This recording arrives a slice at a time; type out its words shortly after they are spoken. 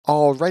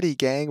Alrighty,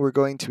 gang, we're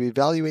going to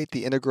evaluate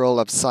the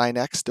integral of sine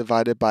x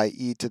divided by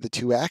e to the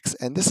 2x,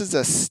 and this is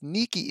a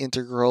sneaky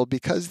integral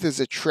because there's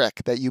a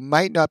trick that you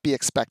might not be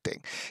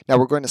expecting. Now,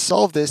 we're going to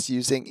solve this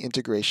using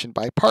integration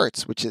by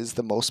parts, which is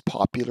the most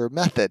popular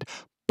method.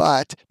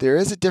 But there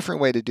is a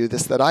different way to do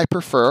this that I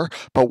prefer,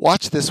 but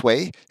watch this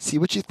way, see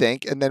what you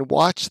think, and then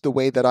watch the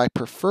way that I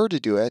prefer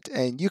to do it,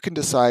 and you can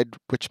decide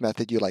which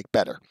method you like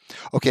better.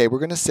 Okay, we're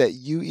going to set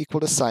u equal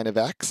to sine of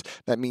x.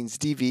 That means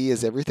dv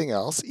is everything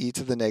else, e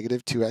to the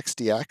negative 2x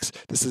dx.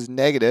 This is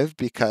negative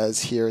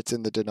because here it's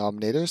in the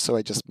denominator, so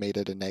I just made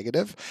it a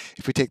negative.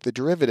 If we take the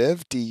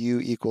derivative, du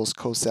equals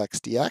cos x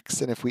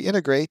dx, and if we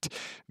integrate,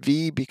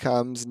 v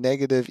becomes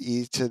negative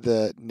e to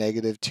the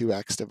negative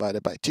 2x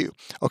divided by 2.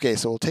 Okay,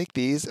 so we'll take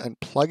these and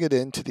plug it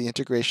into the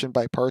integration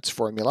by parts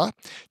formula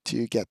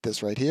to get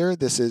this right here.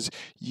 This is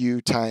u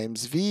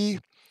times v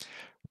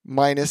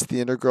minus the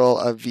integral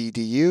of v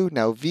du.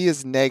 Now v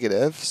is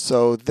negative,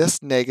 so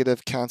this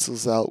negative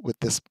cancels out with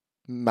this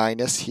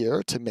minus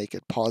here to make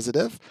it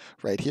positive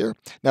right here.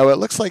 Now it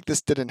looks like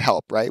this didn't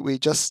help, right? We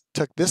just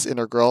took this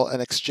integral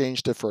and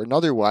exchanged it for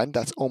another one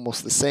that's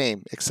almost the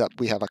same, except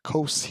we have a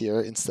cos here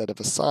instead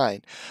of a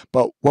sine.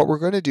 But what we're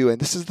going to do,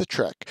 and this is the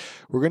trick,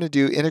 we're going to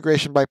do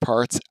integration by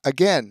parts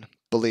again,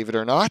 believe it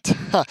or not,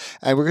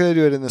 and we're going to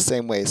do it in the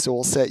same way. So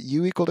we'll set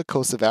u equal to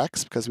cos of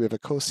x, because we have a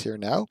cos here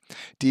now.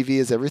 dv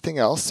is everything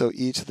else, so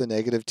e to the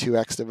negative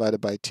 2x divided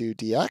by 2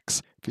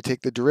 dx. If we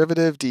take the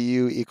derivative,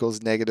 du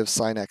equals negative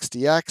sine x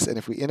dx, and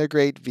if we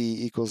integrate,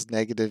 v equals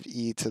negative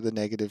e to the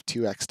negative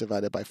 2x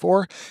divided by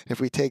 4. And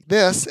if we take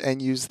this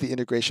and use the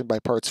integration by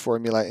parts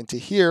formula into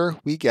here,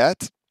 we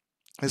get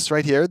this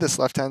right here, this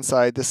left-hand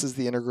side, this is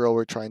the integral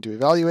we're trying to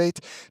evaluate.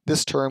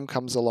 This term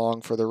comes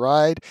along for the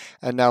ride.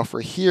 And now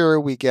for here,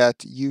 we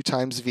get u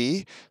times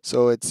v.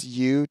 So it's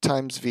u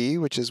times v,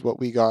 which is what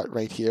we got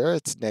right here.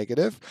 It's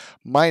negative,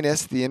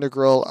 minus the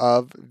integral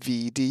of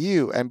v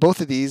du. And both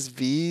of these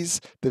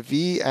v's, the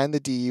v and the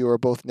du are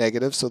both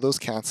negative, so those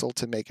cancel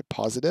to make it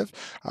positive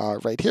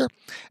right here.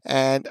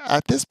 And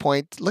at this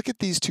point, look at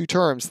these two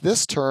terms.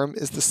 This term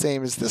is the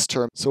same as this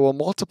term. So we'll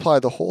multiply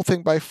the whole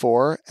thing by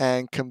 4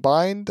 and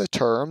combine the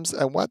terms.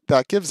 And what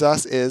that gives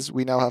us is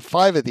we now have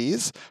 5 of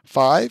these.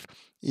 5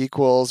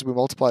 equals, we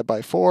multiply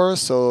by 4,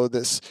 so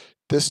this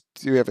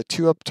we have a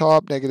 2 up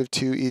top, negative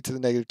 2 e to the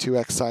negative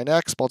 2x sine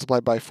x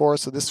multiplied by 4,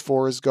 so this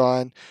 4 is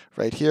gone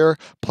right here,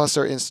 plus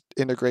our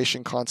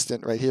integration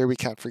constant right here, we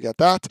can't forget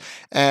that.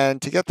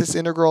 And to get this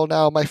integral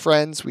now, my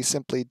friends, we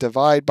simply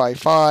divide by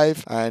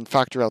 5 and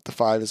factor out the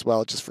 5 as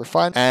well just for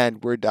fun,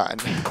 and we're done.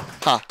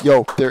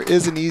 Yo, there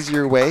is an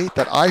easier way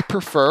that I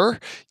prefer.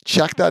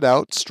 Check that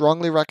out.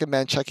 Strongly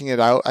recommend checking it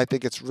out. I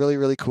think it's really,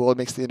 really cool. It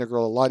makes the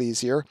integral a lot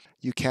easier.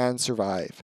 You can survive.